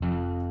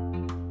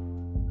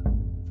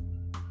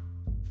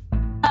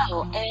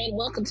Hello and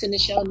welcome to the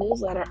show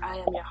newsletter. I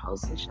am your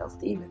host, Michelle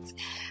Stevens.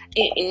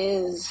 It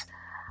is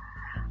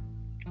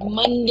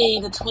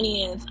Monday the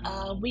 20th,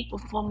 a week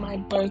before my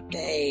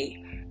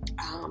birthday.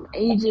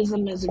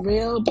 Ageism is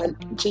real,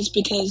 but just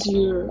because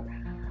you're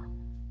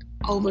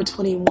over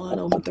 21,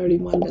 over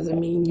 31 doesn't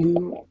mean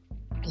you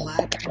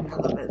lack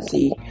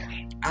relevancy.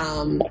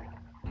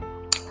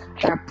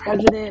 Our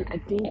president, I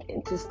think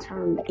it just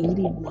turned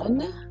 81.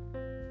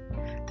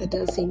 That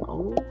does seem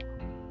old.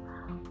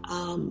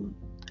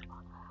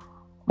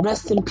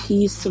 Rest in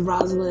peace to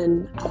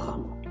Rosalind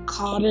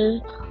Carter,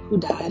 who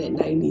died at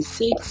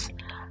 96.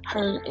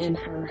 Her and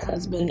her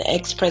husband,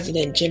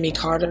 ex-President Jimmy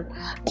Carter,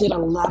 did a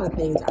lot of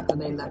things after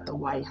they left the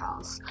White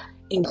House,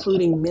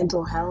 including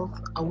mental health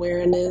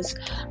awareness,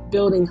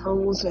 building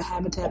homes for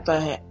Habitat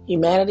for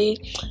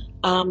Humanity.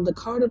 The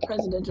Carter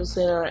Presidential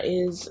Center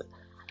is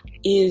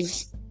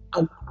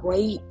a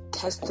great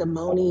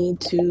testimony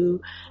to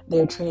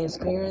their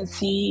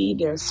transparency,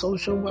 their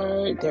social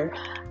work, their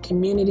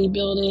community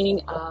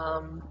building.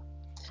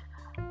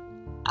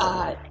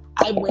 I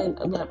went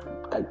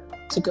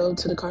to go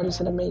to the Carter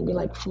Center maybe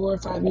like 4 or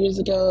 5 years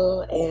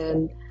ago,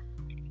 and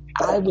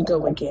I would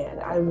go again.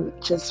 I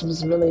just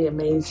was really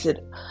amazed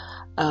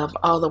of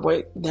all the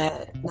work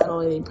that not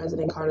only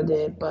President Carter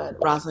did, but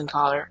Rosalind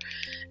Carter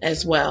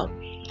as well.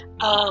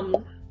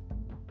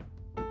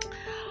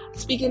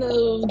 Speaking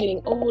of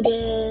getting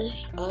older,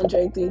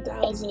 Andre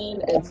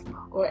 3000, as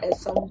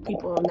some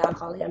people now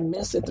call him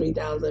Mr.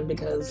 3000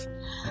 because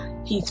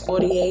he's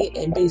 48,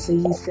 and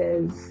basically he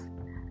says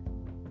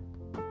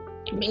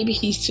maybe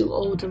he's too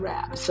old to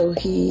rap. So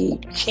he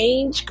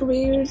changed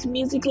careers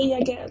musically, I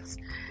guess,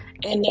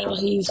 and now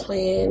he's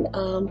playing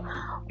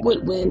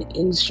woodwind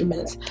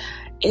instruments.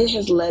 It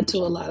has led to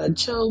a lot of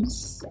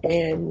jokes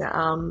and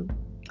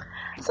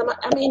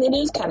it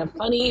is kind of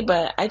funny,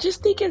 but I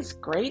just think it's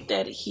great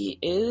that he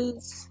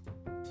is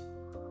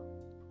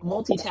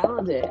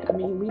multi-talented. I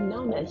mean, we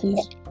know that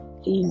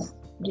he's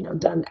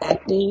done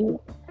acting,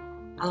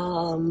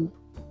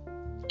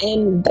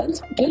 and done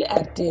some good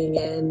acting,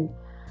 and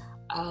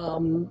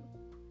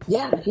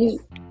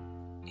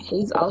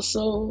he's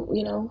also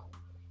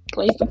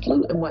plays the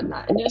flute and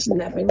whatnot, and there's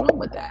nothing wrong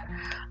with that.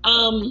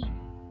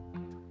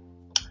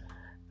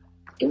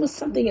 It was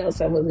something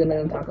else I was going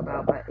to talk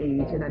about by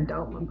age, and I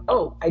don't remember.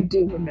 Oh, I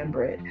do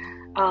remember it.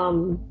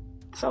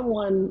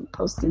 Someone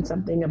posted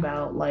something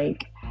about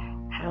like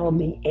how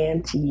the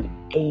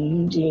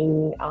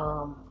anti-aging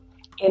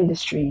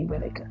industry,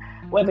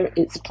 whether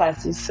it's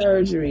plastic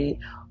surgery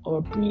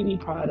or beauty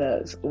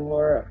products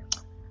or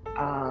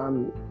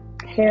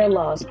hair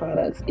loss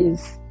products,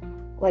 is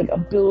like a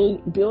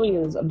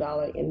billions of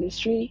dollar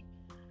industry.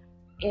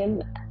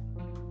 And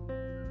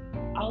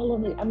all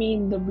of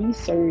the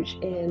research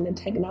and the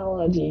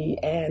technology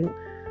and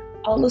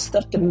all the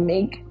stuff to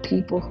make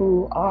people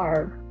who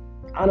are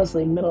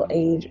honestly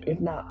middle-aged, if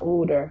not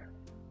older,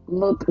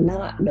 look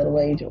not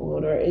middle-aged or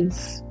older,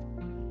 is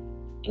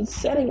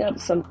setting up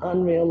some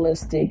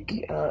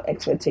unrealistic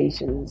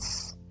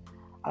expectations.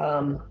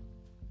 I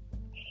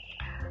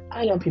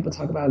know people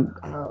talk about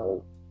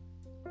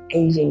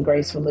aging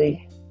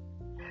gracefully,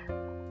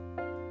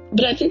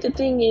 but I think the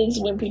thing is,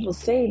 when people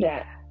say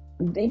that,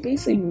 they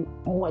basically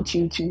want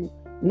you to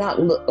not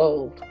look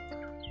old.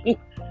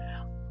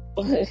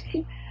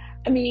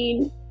 I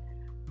mean,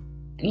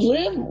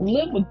 live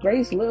with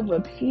grace, live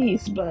with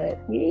peace, but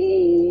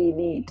we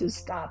need to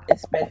stop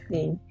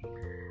expecting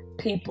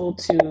people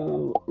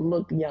to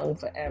look young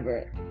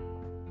forever.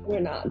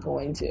 We're not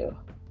going to.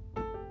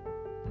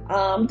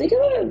 Think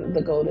of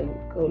the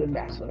Golden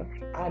Bachelor.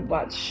 I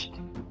watched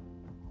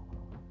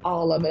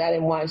all of it. I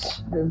didn't watch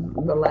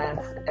the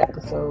last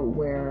episode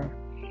where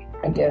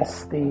I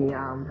guess the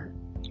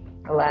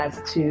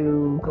last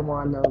two go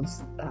on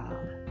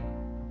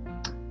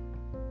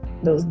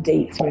those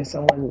dates where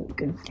someone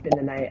could spend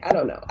the night. I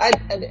don't know. I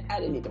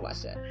didn't need to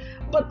watch that.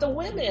 But the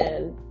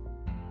women,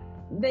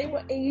 they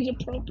were age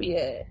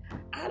appropriate.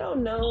 I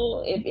don't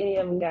know if any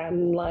of them got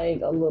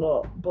like a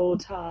little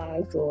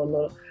Botox or a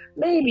little.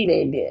 Maybe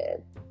they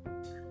did.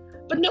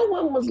 But no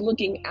one was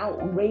looking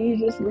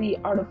outrageously,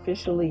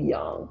 artificially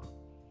young.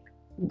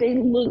 They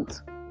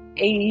looked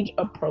age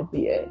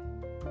appropriate.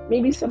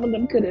 Maybe some of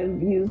them could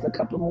have used a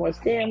couple more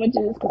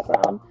sandwiches, because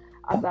some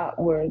I thought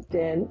were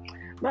thin.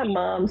 My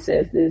mom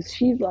says this.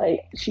 She's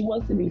like, she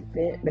wants to be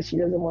fit, but she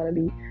doesn't want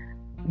to be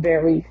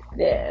very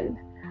thin.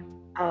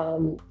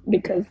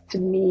 Because to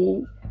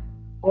me,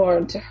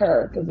 or to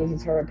her, because this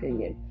is her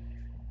opinion,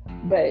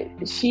 but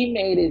she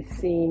made it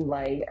seem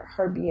like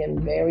her being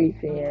very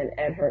thin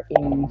at her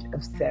age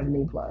of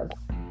 70 plus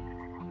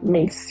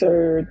makes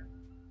her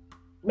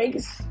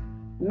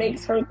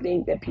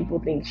think that people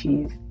think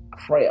she's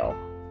frail.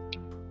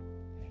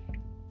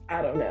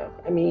 I don't know.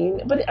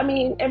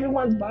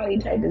 Everyone's body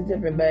type is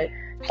different, but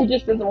she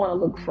just doesn't want to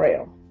look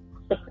frail.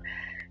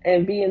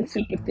 And being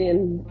super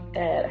thin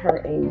at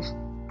her age,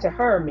 to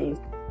her, means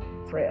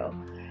frail.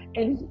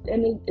 And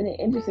the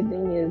interesting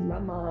thing is, my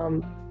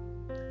mom,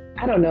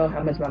 I don't know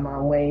how much my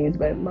mom weighs,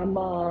 but my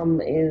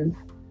mom is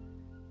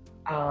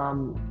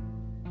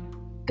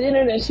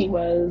thinner than she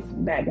was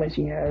back when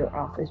she had her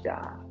office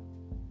job.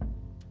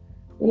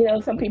 You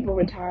know, some people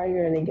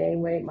retire and they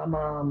gain weight. My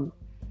mom,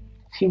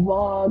 she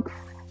walks,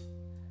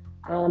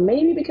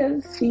 maybe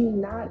because she's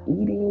not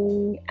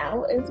eating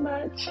out as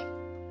much,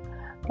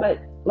 but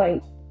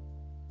like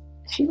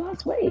she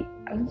lost weight.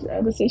 I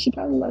would say she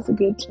probably lost a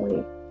good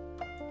 20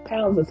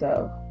 pounds or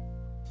so.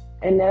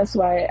 And that's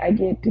why I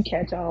get to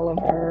catch all of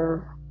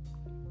her.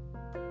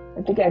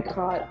 I think I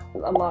caught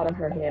a lot of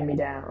her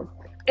hand-me-downs.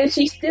 And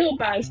she still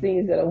buys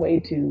things that are way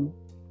too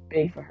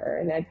big for her.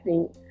 And I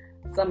think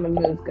some of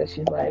it is because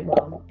she's like,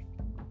 well,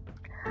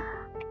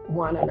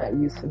 one, I'm not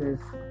used to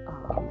this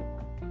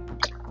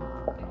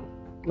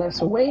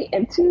lesser weight.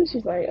 And two,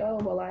 she's like, oh,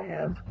 well, I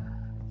have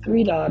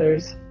 3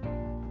 daughters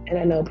and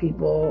I know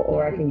people,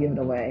 or I can give it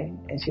away.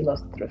 And she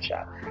loves to thrift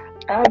shop.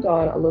 I've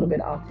gone a little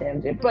bit off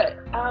tangent, but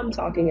I'm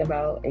talking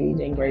about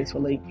aging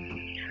gracefully.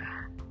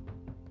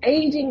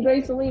 Aging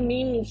gracefully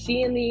means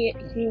seeing the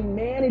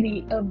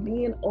humanity of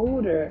being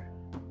older.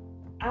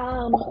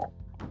 I'm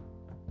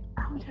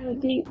trying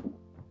to think.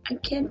 I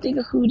can't think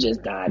of who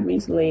just died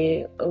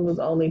recently. It was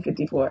only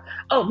 54.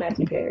 Oh,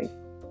 Matthew Perry.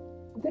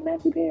 Is that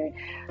Matthew Perry?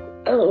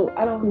 Oh,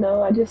 I don't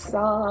know. I just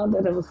saw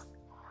that it was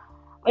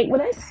like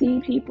when I see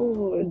people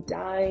who are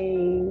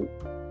dying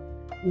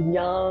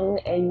young,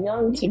 and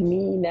young to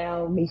me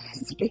now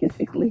means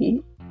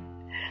basically,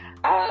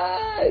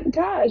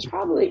 gosh,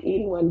 probably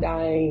anyone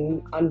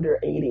dying under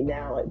 80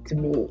 now, to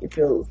me, it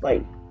feels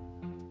like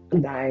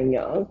dying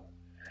young.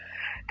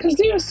 Because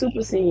they are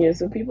super seniors,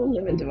 so people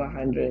live into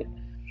 100.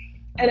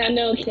 And I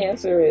know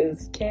cancer,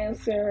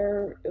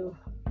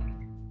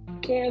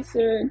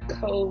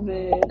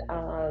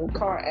 COVID,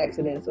 car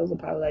accidents. Those are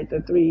probably like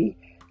the 3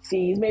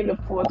 C's. Maybe the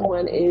 4th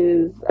one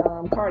is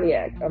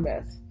cardiac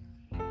arrest.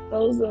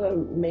 Those are the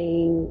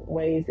main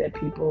ways that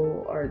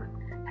people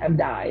have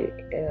died.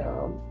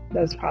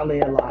 That's probably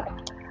a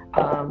lot.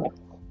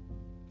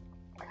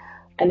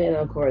 And then,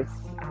 of course,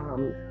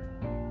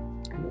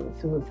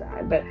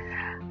 suicide. But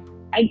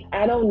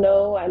I don't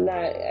know. I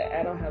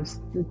don't have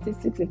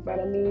statistics in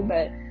front of me,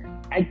 but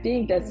I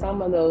think that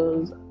some of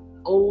those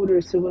older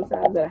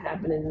suicides that are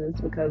happening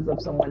is because of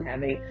someone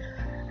having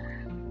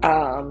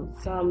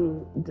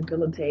some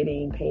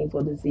debilitating,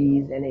 painful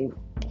disease, and they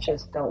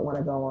just don't want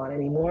to go on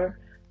anymore.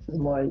 This is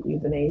more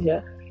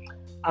euthanasia.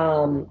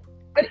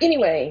 But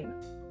anyway,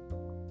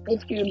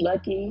 if you're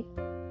lucky,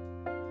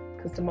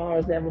 because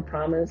tomorrow's never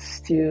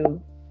promised,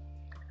 to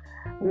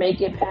make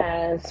it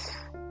past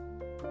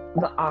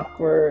the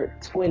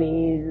awkward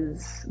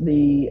 20s,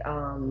 the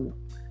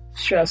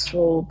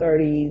stressful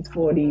 30s,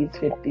 40s,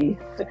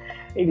 50s,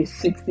 maybe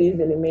 60s,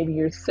 and then maybe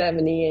you're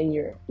 70 and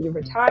you're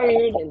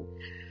retired and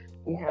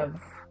you have,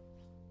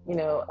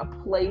 a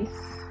place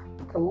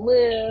to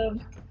live.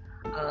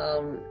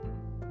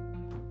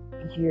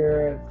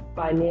 You're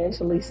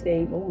financially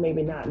stable,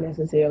 maybe not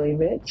necessarily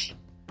rich.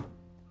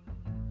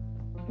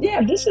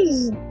 Yeah, this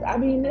is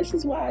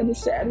why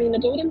the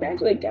Golden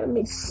Bachelor kind of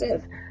makes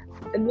sense.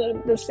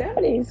 The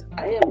 70s,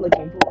 I am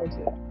looking forward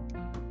to.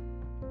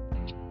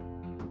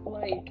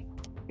 Like,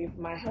 if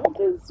my health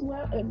is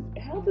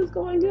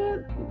going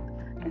good,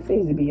 that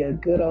seems to be a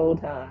good old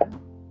time.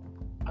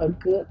 A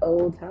good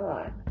old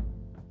time.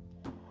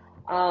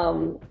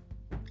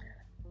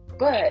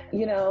 But,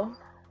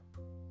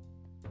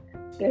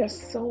 there's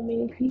so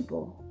many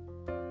people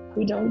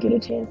who don't get a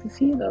chance to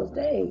see those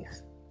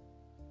days.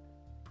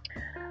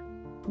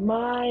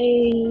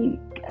 I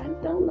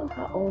don't know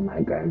how old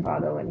my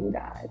grandfather when he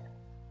died,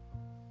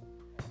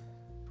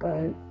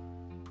 but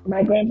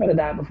my grandfather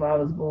died before I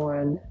was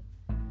born,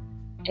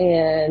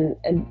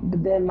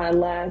 but then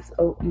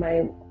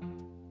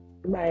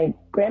my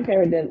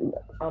grandparent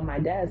on my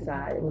dad's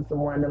side was the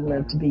one that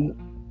lived to be,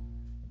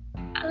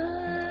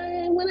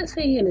 I want to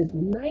say in his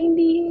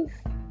 90s.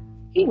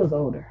 He was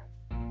older.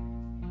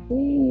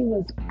 He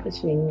was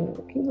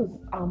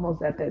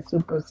almost at that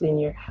super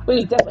senior. Well,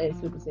 he was definitely a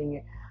super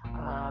senior.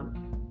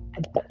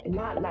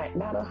 Not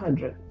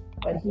 100,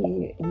 but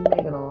he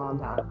made it a long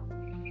time.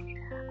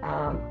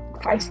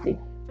 Feisty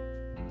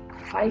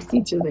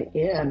to the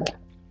end.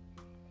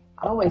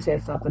 Always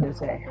had something to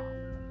say.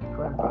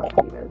 Grandpa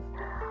Stevens.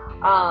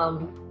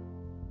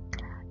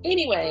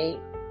 Anyway,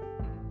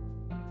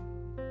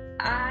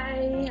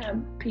 I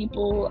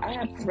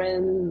have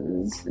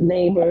friends,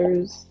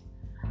 neighbors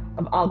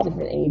of all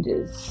different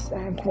ages. I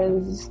have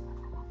friends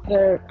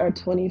that are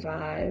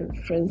 25,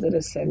 friends that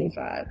are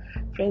 75,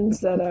 friends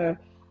that are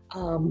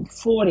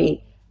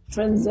 40,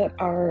 friends that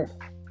are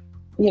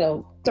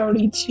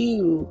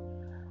 32.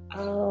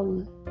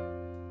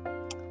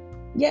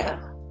 Yeah,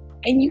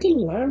 and you can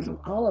learn from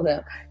all of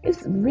them.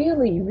 It's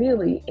really,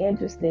 really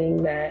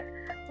interesting that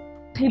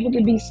people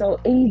can be so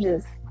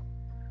ageist,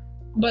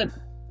 but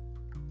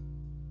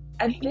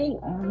I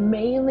think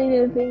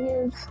mainly the thing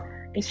is,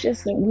 it's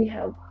just that we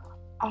have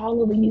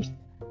all of these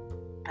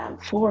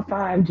 4 or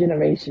 5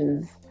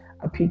 generations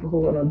of people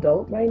who are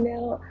adult right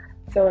now.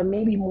 So it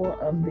may be more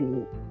of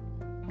the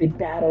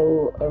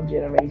battle of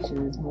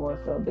generations more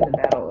so than the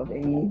battle of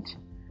age,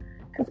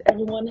 because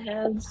everyone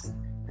has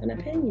an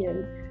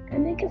opinion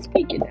and they can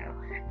speak it now.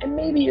 And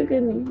maybe you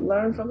can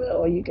learn from it,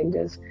 or you can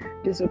just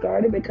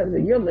disregard it because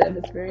of your lived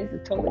experience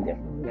is totally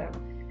different from them.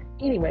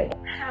 Anyway,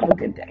 have a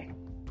good day.